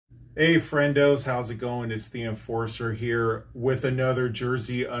Hey friendos, how's it going? It's the Enforcer here with another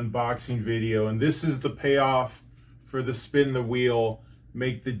jersey unboxing video, and this is the payoff for the spin the wheel,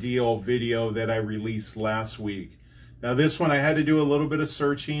 make the deal video that I released last week. Now this one I had to do a little bit of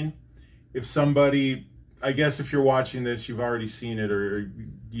searching. If somebody, I guess if you're watching this, you've already seen it or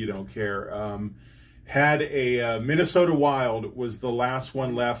you don't care. Had a Minnesota Wild was the last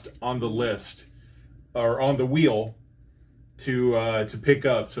one left on the list, or on the wheel, to pick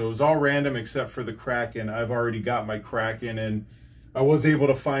up. So it was all random except for the Kraken. I've already got my Kraken, and I was able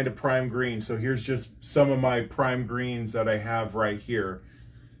to find a prime green. So here's just some of my prime greens that I have right here.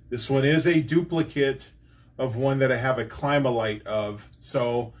 This one is a duplicate of one that I have a Climalite of.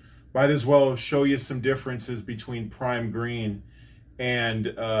 So might as well show you some differences between prime green and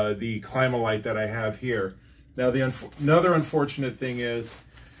the Climalite that I have here. Now another unfortunate thing is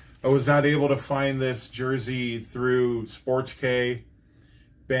I was not able to find this jersey through Sports K,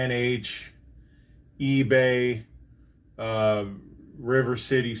 Ben H, eBay, River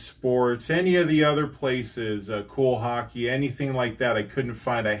City Sports, any of the other places, Cool Hockey, anything like that I couldn't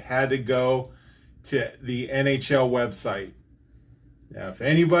find. I had to go to the NHL website. Now, if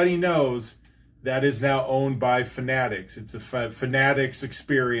anybody knows, that is now owned by Fanatics. It's a Fanatics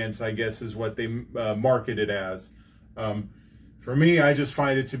experience, I guess is what they market it as. For me, I just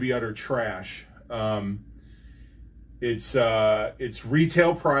find it to be utter trash. It's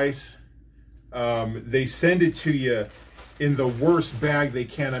retail price. They send it to you in the worst bag they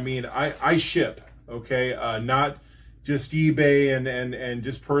can. I mean, I ship, okay? Not just eBay and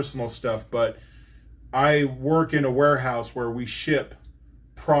just personal stuff, but I work in a warehouse where we ship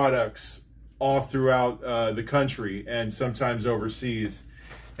products all throughout the country and sometimes overseas.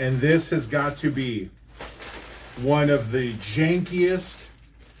 And this has got to be one of the jankiest,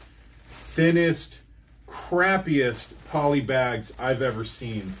 thinnest, crappiest poly bags I've ever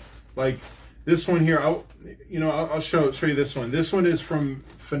seen. Like this one here, I'll show you this one. This one is from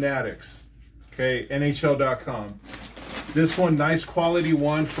Fanatics, okay, NHL.com. This one, nice quality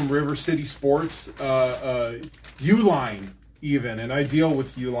one from River City Sports, Uline even, and I deal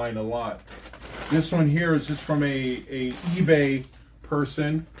with Uline a lot. This one here is just from a eBay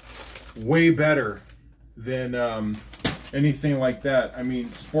person, way better than anything like that. I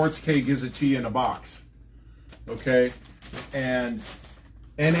mean, Sports K gives it to you in a box, okay? And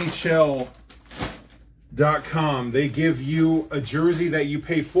NHL.com, they give you a jersey that you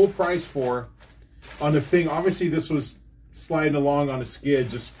pay full price for on the thing. Obviously, this was sliding along on a skid,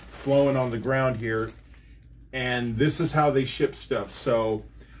 just flowing on the ground here. And this is how they ship stuff. So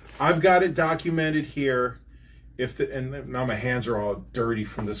I've got it documented here. And now my hands are all dirty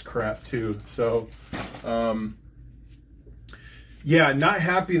from this crap too. So, yeah, not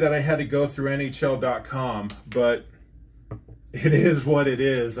happy that I had to go through NHL.com, but it is what it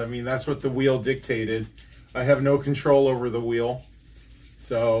is. I mean, that's what the wheel dictated. I have no control over the wheel.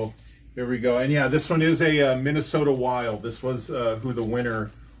 So here we go. And yeah, this one is a Minnesota Wild. This was who the winner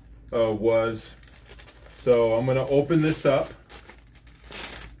was. So I'm going to open this up,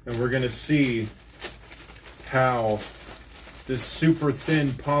 and we're going to see how this super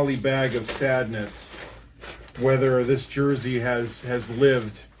thin poly bag of sadness, whether this jersey has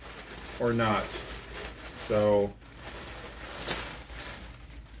lived or not. So,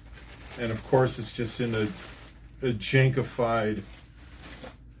 and of course it's just in a jankified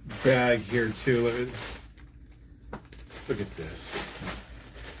bag here too. Look at this.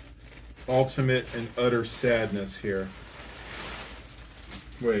 Ultimate and utter sadness here.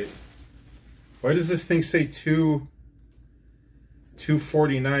 Wait. Why does this thing say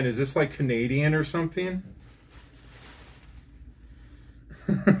 $2.49? Is this like Canadian or something?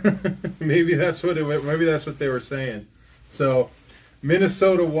 Maybe that's what maybe that's what they were saying. So,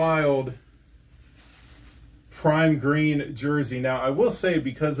 Minnesota Wild prime green jersey. Now, I will say,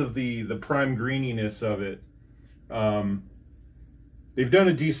 because of the prime greeniness of it, they've done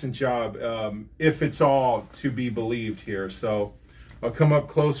a decent job, if it's all to be believed here. So, I'll come up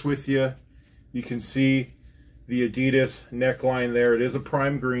close with you. You can see the Adidas neckline there. It is a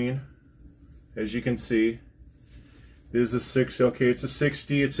prime green, as you can see. It is a 60, okay, it's a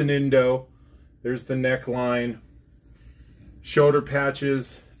 60, it's an Indo. There's the neckline. Shoulder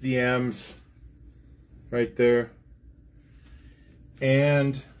patches, the M's, right there.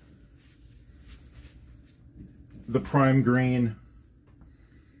 And the prime green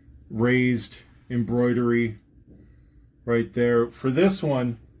raised embroidery right there. For this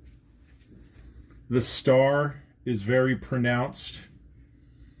one, the star is very pronounced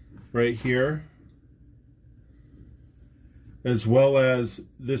right here, as well as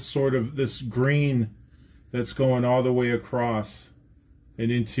this green that's going all the way across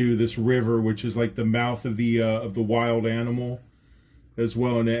and into this river, which is like the mouth of the wild animal as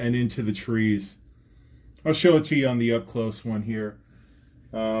well, and into the trees. I'll show it to you on the up close one here.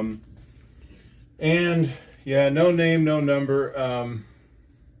 And yeah, no name, no number.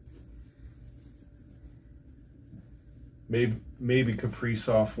 Maybe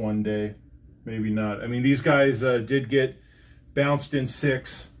Kaprizov one day, maybe not. I mean, these guys did get bounced in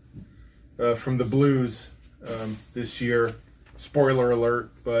 6 from the Blues this year. Spoiler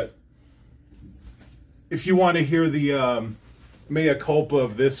alert. But if you want to hear the mea culpa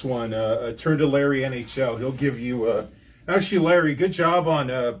of this one, turn to Larry NHL. He'll give you... Actually, Larry, good job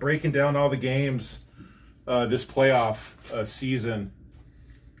on breaking down all the games this playoff season.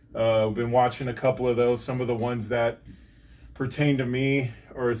 I've been watching a couple of those, some of the ones that pertain to me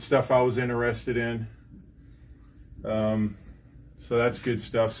or stuff I was interested in. So that's good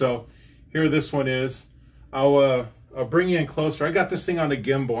stuff. So here this one is. I'll bring you in closer. I got this thing on a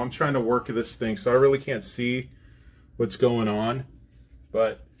gimbal. I'm trying to work this thing, so I really can't see what's going on.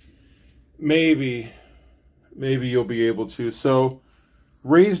 But maybe you'll be able to. So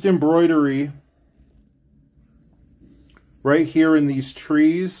raised embroidery right here in these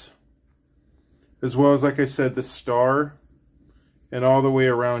trees, as well as, like I said, the star, and all the way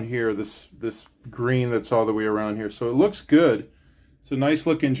around here, this green that's all the way around here. So it looks good. It's a nice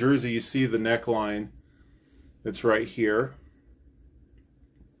looking jersey. You see the neckline that's right here,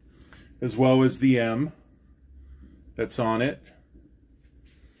 as well as the M that's on it,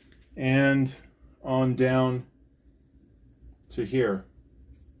 and on down to here.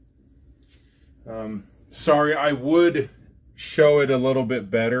 Sorry, I would show it a little bit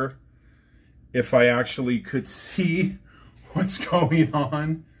better if I actually could see what's going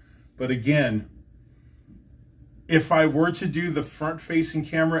on. But again, if I were to do the front-facing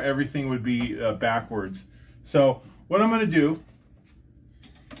camera, everything would be backwards. So what I'm going to do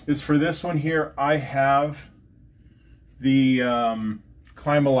is, for this one here, I have the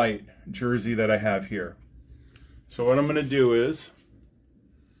Climalite jersey that I have here. So what I'm going to do is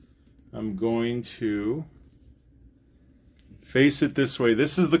I'm going to face it this way.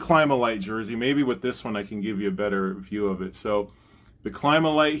 This is the Climalite jersey. Maybe with this one I can give you a better view of it. So the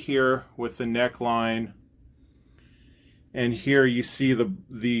Climalite here with the neckline, and here you see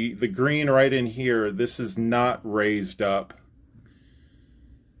the green right in here. This is not raised up.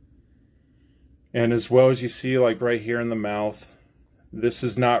 And as well as you see, like right here in the mouth, this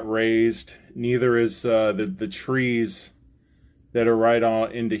is not raised. Neither is the trees that are right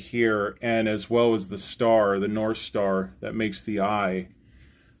on into here, and as well as the star, the North Star that makes the eye.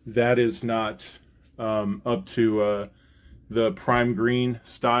 That is not up to the prime green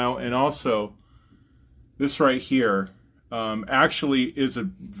style. And also, this right here actually is a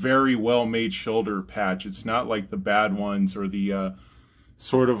very well made shoulder patch. It's not like the bad ones, or the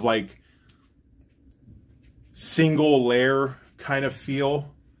sort of like single layer kind of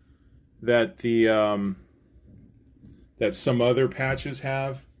feel that the that some other patches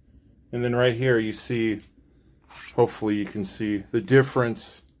have. And then right here you see, hopefully you can see the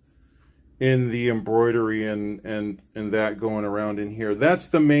difference in the embroidery and that going around in here. That's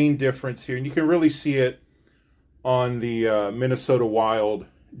the main difference here, and you can really see it on the Minnesota Wild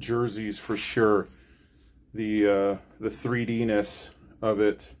jerseys for sure. The 3D-ness of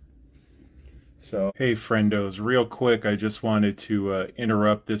it. So, hey friendos, real quick, I just wanted to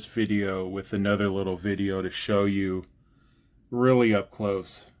interrupt this video with another little video to show you really up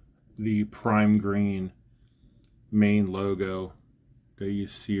close the prime green main logo that you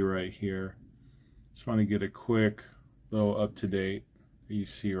see right here. Just want to get a quick little up to date that you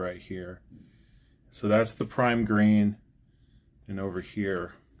see right here. So that's the prime green, and over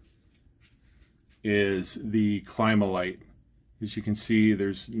here is the Climalite. As you can see,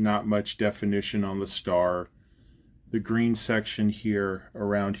 there's not much definition on the star. The green section here,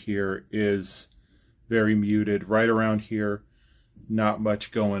 around here, is very muted. Right around here, not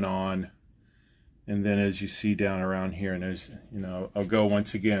much going on. And then as you see down around here, and there's, you know, I'll go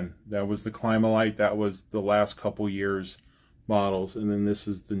once again. That was the Climalite. That was the last couple years models. And then this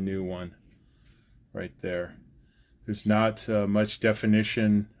is the new one right there. There's not much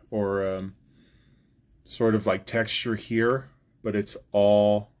definition or sort of like texture here, but it's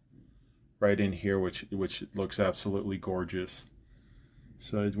all right in here, which looks absolutely gorgeous.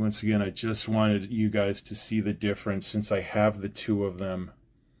 So once again, I just wanted you guys to see the difference. Since I have the two of them,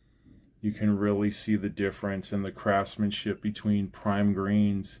 you can really see the difference in the craftsmanship between prime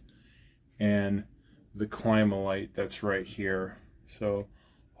greens and the Climalite that's right here. So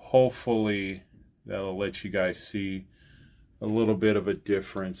hopefully that'll let you guys see a little bit of a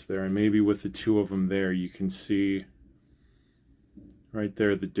difference there. And maybe with the two of them there, you can see Right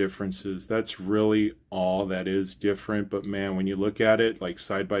there, the differences. That's really all that is different. But man, when you look at it like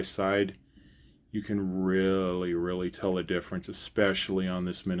side by side, you can really tell the difference, especially on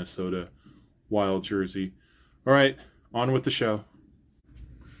this Minnesota Wild jersey. All right, on with the show.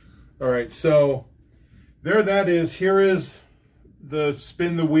 All right, so there that is. Here is the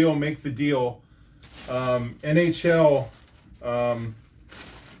spin the wheel, make the deal. NHL,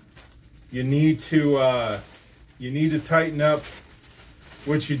 you need to tighten up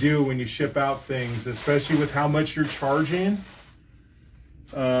what you do when you ship out things, especially with how much you're charging.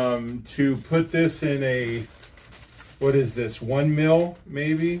 To put this in a, what is this, 1 mil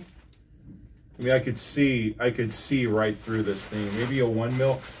maybe? I mean, I could see right through this thing. Maybe a 1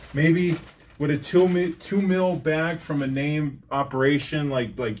 mil, maybe would a 2 mil bag from a name operation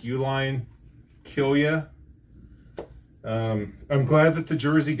like Uline kill you? I'm glad that the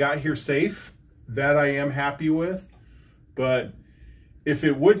jersey got here safe. That I am happy with, but if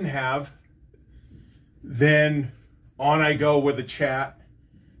it wouldn't have, then on I go with a chat,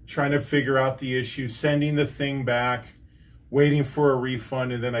 trying to figure out the issue, sending the thing back, waiting for a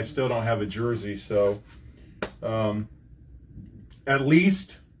refund, and then I still don't have a jersey. So at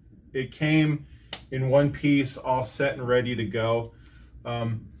least it came in one piece, all set and ready to go.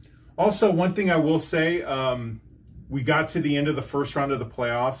 Also, one thing I will say, we got to the end of the first round of the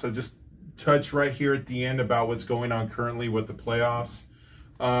playoffs. I just touch right here at the end about what's going on currently with the playoffs.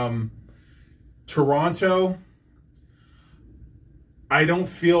 Toronto, I don't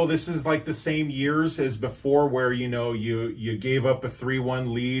feel this is like the same years as before where, you know, you gave up a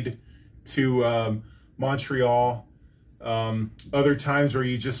 3-1 lead to Montreal. Other times where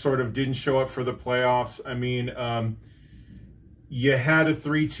you just sort of didn't show up for the playoffs. I mean, you had a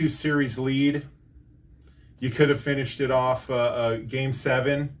 3-2 series lead. You could have finished it off Game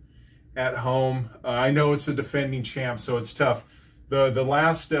 7 at home. I know it's a defending champ, so it's tough. The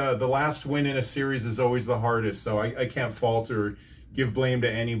last win in a series is always the hardest, so I can't fault or give blame to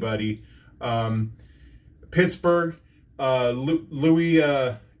anybody. Pittsburgh,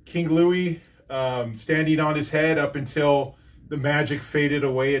 King Louis standing on his head up until the magic faded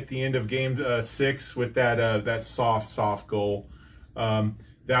away at the end of Game 6 with that soft goal.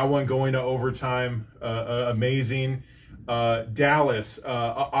 That one going to overtime, amazing. Dallas,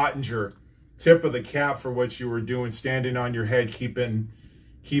 Ottinger, tip of the cap for what you were doing, standing on your head, keeping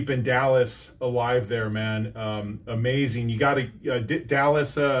Dallas alive there, man. Amazing. You got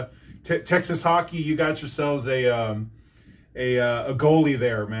Dallas, Texas hockey. You got yourselves a goalie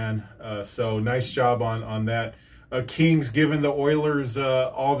there, man. So nice job on that. Kings giving the Oilers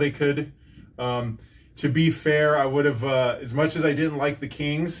all they could. To be fair, I would have, as much as I didn't like the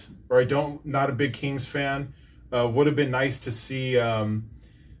Kings, or not a big Kings fan, would have been nice to see them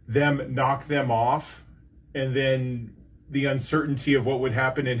knock them off, and then the uncertainty of what would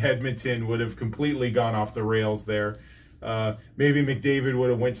happen in Edmonton would have completely gone off the rails there. Maybe McDavid would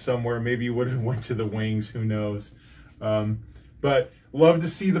have went somewhere. Maybe he would have went to the Wings. Who knows? But love to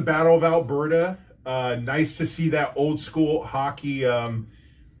see the Battle of Alberta. Nice to see that old school hockey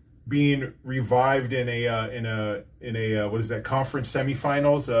being revived in a what is that, conference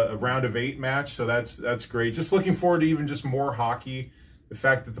semifinals, a round of 8 match. So that's great. Just looking forward to even just more hockey. The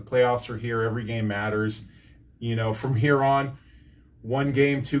fact that the playoffs are here, every game matters. You know, from here on, 1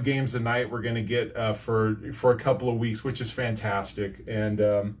 game, 2 games a night we're going to get for a couple of weeks, which is fantastic.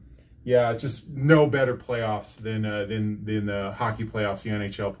 And yeah, just no better playoffs than the hockey playoffs, the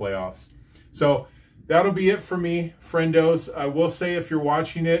NHL playoffs. So that'll be it for me, friendos. I will say, if you're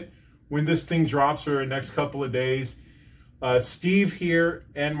watching it when this thing drops or the next couple of days, Steve here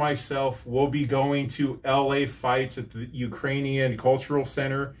and myself will be going to LA Fights at the Ukrainian Cultural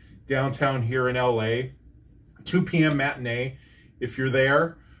Center downtown here in LA. 2 p.m. matinee. If you're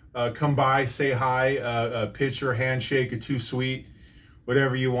there, come by, say hi, a picture, handshake, a too sweet,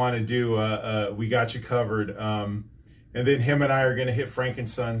 whatever you want to do. We got you covered. And then him and I are going to hit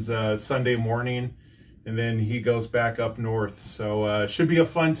Frankenson's Sunday morning, and then he goes back up north. So should be a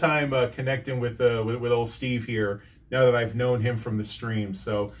fun time connecting with old Steve here, now that I've known him from the stream.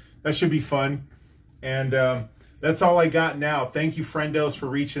 So that should be fun. And that's all I got now. Thank you, friendos, for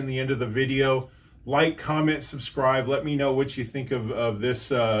reaching the end of the video. Like, comment, subscribe. Let me know what you think of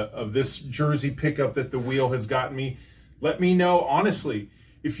this jersey pickup that the wheel has gotten me. Let me know, honestly,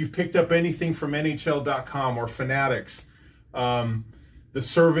 if you've picked up anything from NHL.com or Fanatics, the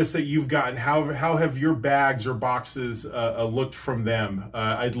service that you've gotten. How have your bags or boxes looked from them?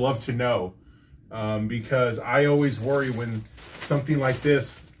 I'd love to know, because I always worry when something like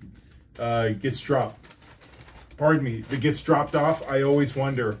this gets dropped. Pardon me, if it gets dropped off, I always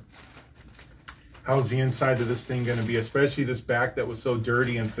wonder how's the inside of this thing going to be, especially this back that was so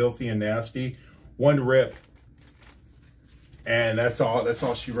dirty and filthy and nasty. One rip. And that's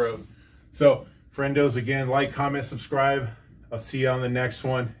all she wrote. So, friendos, again, like, comment, subscribe. I'll see you on the next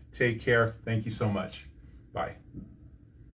one. Take care. Thank you so much. Bye.